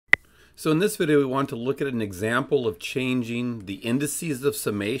So in this video, we want to look at an example of changing the indices of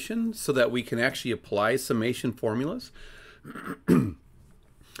summation so that we can actually apply summation formulas.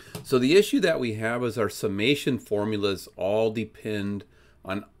 So the issue that we have is our summation formulas all depend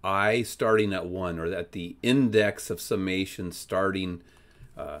on I starting at 1, or at the index of summation starting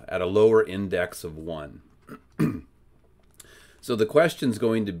at a lower index of 1. So the question is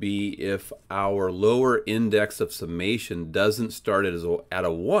going to be, if our lower index of summation doesn't start at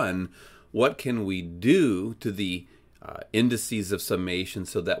a 1, what can we do to the indices of summation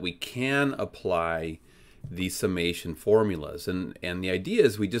so that we can apply the summation formulas? And the idea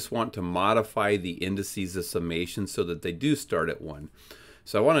is we just want to modify the indices of summation so that they do start at 1.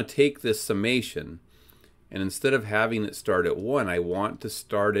 So I want to take this summation, and instead of having it start at 1, I want to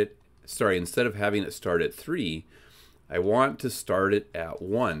start it, instead of having it start at 3, I want to start it at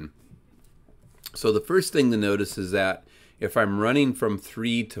 1. So the first thing to notice is that if I'm running from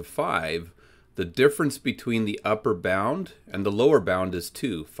 3 to 5, the difference between the upper bound and the lower bound is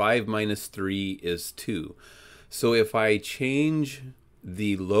 2. 5 minus 3 is 2. So if I change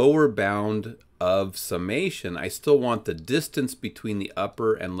the lower bound of summation, I still want the distance between the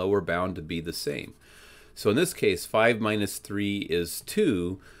upper and lower bound to be the same. So in this case, 5 minus 3 is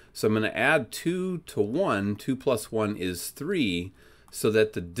 2. So I'm going to add 2 to 1. 2 plus 1 is 3, so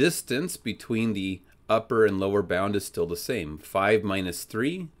that the distance between the upper and lower bound is still the same. 5 minus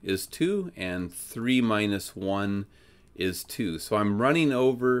 3 is 2, and 3 minus 1 is 2. So I'm running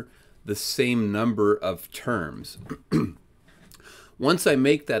over the same number of terms. Once I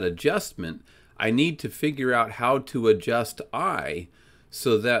make that adjustment, I need to figure out how to adjust I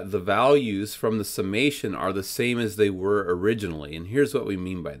so that the values from the summation are the same as they were originally. And here's what we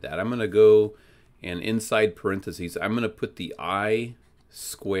mean by that. I'm going to go, and inside parentheses, I'm going to put the I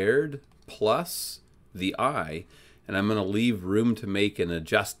squared plus the I, and I'm going to leave room to make an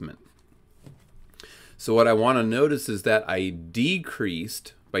adjustment. So what I want to notice is that I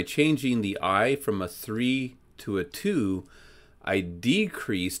decreased, by changing the I from a 3 to a 2, I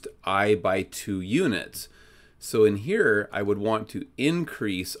decreased I by 2 units. So in here, I would want to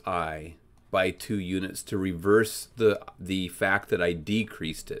increase I by 2 units to reverse the fact that I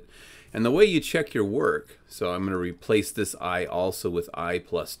decreased it. And the way you check your work, so I'm going to replace this I also with I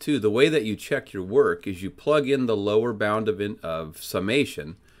plus 2. The way that you check your work is you plug in the lower bound of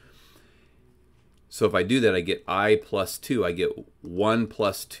summation. So if I do that, I get I plus 2. I get 1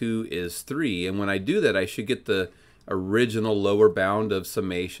 plus 2 is 3. And when I do that, I should get the original lower bound of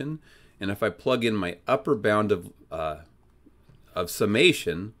summation. And if I plug in my upper bound of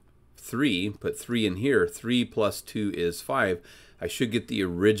summation, 3, put 3 in here, 3 plus 2 is 5, I should get the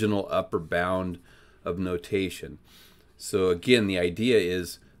original upper bound of notation. So again, the idea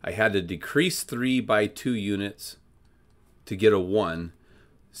is I had to decrease 3 by 2 units to get a 1.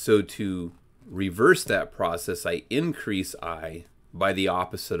 So to reverse that process, I increase I by the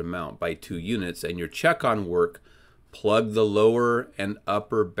opposite amount, by 2 units. And your check on work, plug the lower and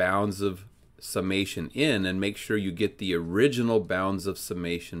upper bounds of summation in and make sure you get the original bounds of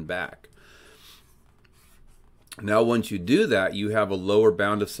summation back. Now once you do that, you have a lower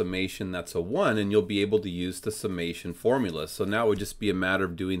bound of summation that's a 1, and you'll be able to use the summation formula. So now it would just be a matter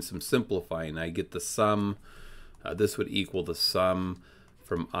of doing some simplifying. I get the sum, this would equal the sum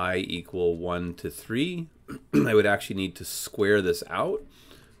from I equal 1 to 3. I would actually need to square this out.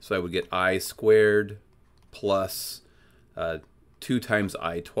 So I would get I squared plus 2 times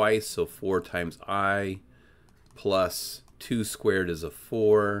I twice, so 4 times I, plus 2 squared is a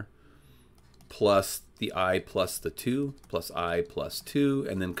 4, plus the I plus the 2, plus I plus 2,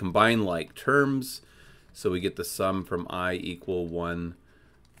 and then combine like terms. So we get the sum from I equal 1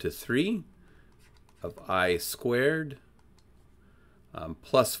 to 3 of I squared,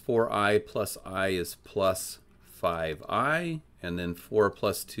 plus 4I plus I is plus 5I, and then 4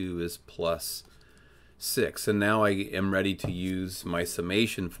 plus 2 is plus 6. And now I am ready to use my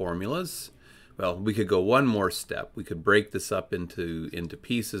summation formulas. Well, we could go one more step. We could break this up into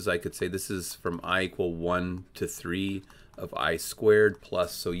pieces. I could say this is from I equal 1 to 3 of I squared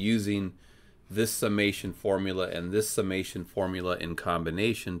plus, so using this summation formula and this summation formula in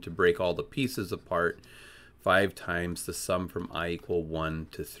combination to break all the pieces apart, 5 times the sum from I equal 1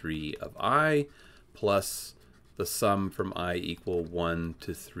 to 3 of I plus the sum from I equal 1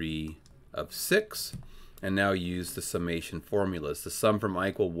 to 3 of 6. And now use the summation formulas. The sum from I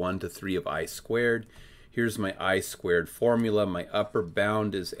equal 1 to 3 of I squared. Here's my I squared formula. My upper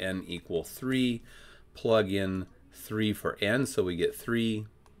bound is n equal 3. Plug in 3 for n, so we get 3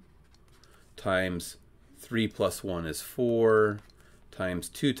 times 3 plus 1 is 4, times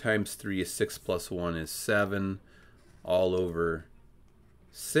 2 times 3 is 6 plus 1 is 7, all over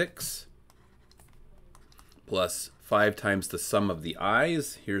 6 plus 5 times the sum of the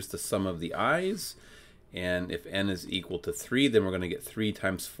i's. Here's the sum of the i's. And if n is equal to 3, then we're going to get 3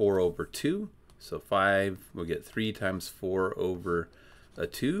 times 4 over 2. So 5, we'll get 3 times 4 over a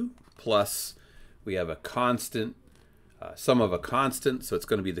 2, plus we have a constant, sum of a constant, so it's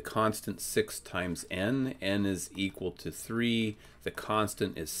going to be the constant 6 times n. n is equal to 3. The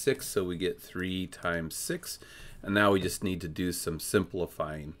constant is 6, so we get 3 times 6. And now we just need to do some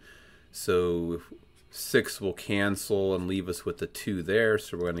simplifying. So 6 will cancel and leave us with the 2 there,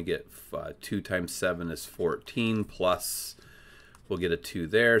 so we're going to get 2 times 7 is 14, plus we'll get a 2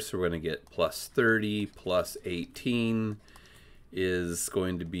 there, so we're going to get plus 30 plus 18 is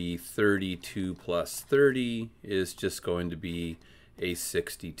going to be 32 plus 30 is just going to be a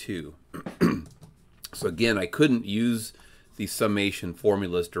 62. So again, I couldn't use the summation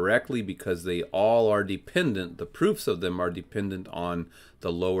formulas directly because they all are dependent, the proofs of them are dependent on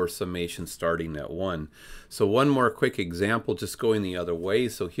the lower summation starting at 1. So one more quick example, just going the other way.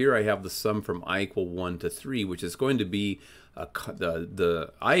 So here I have the sum from I equal 1 to 3, which is going to be,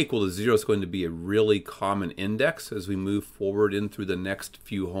 the I equal to 0 is going to be a really common index as we move forward in through the next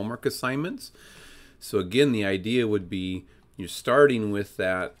few homework assignments. So again, the idea would be you're starting with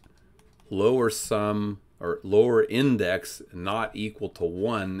that lower sum or lower index not equal to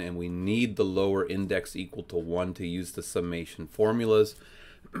 1, and we need the lower index equal to 1 to use the summation formulas.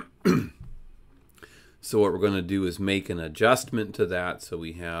 So what we're going to do is make an adjustment to that. So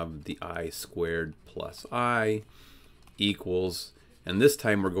we have the I squared plus I equals, and this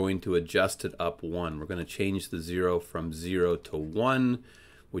time we're going to adjust it up 1. We're going to change the 0 from 0 to 1,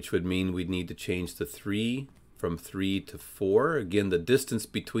 which would mean we'd need to change the 3 from 3 to 4. Again, the distance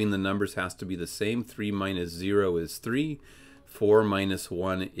between the numbers has to be the same. 3 minus 0 is 3. 4 minus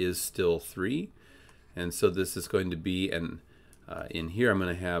 1 is still 3. And so this is going to be, and in here I'm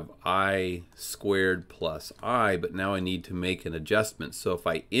going to have I squared plus I, but now I need to make an adjustment. So if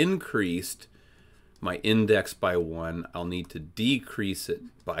I increased my index by 1, I'll need to decrease it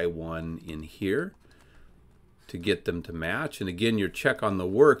by 1 in here to get them to match. And again, your check on the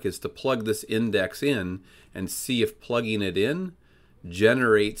work is to plug this index in and see if plugging it in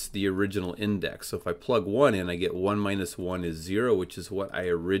generates the original index. So if I plug 1 in, I get 1 minus 1 is 0, which is what I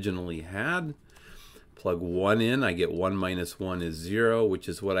originally had. Plug 1 in, I get 1 minus 1 is 0, which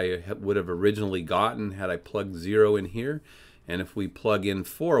is what I would have originally gotten had I plugged 0 in here. And if we plug in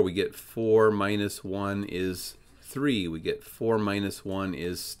 4, we get 4 minus 1 is 3. We get 4 minus 1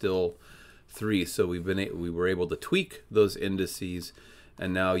 is still 3. So we were able to tweak those indices,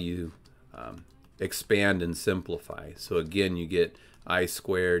 and now you expand and simplify. So again, you get I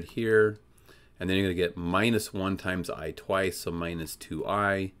squared here, and then you're going to get minus 1 times I twice, so minus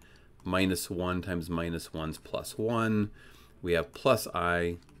 2I. Minus 1 times minus 1 is plus 1. We have plus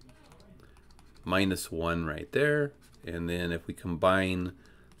I, minus 1 right there. And then if we combine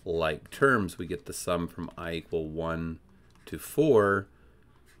like terms, we get the sum from I equal 1 to 4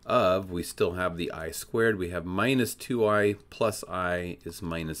 of, we still have the I squared. We have minus 2I plus I is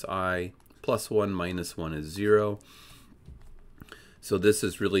minus I. Plus 1 minus 1 is 0. So this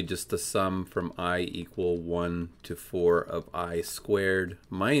is really just the sum from I equal 1 to 4 of I squared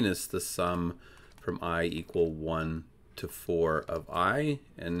minus the sum from I equal 1 to 4 of I.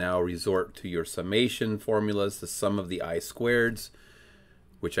 And now resort to your summation formulas, the sum of the I squareds,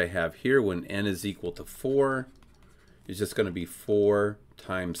 which I have here when n is equal to 4, is just going to be 4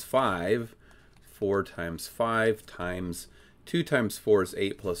 times 5. 4 times 5 times 2 times 4 is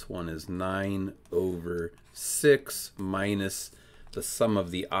 8 plus 1 is 9 over 6 minus the sum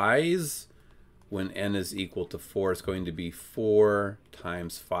of the i's when n is equal to 4 is going to be 4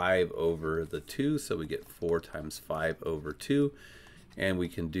 times 5 over the 2. So we get 4 times 5 over 2. And we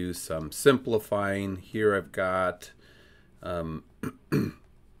can do some simplifying. Here I've got 2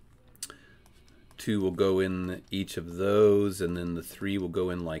 will go in each of those, and then the 3 will go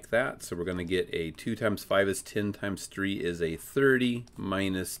in like that. So we're going to get a 2 times 5 is 10 times 3 is a 30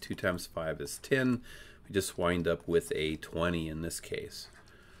 minus 2 times 5 is 10. We just wind up with a 20 in this case.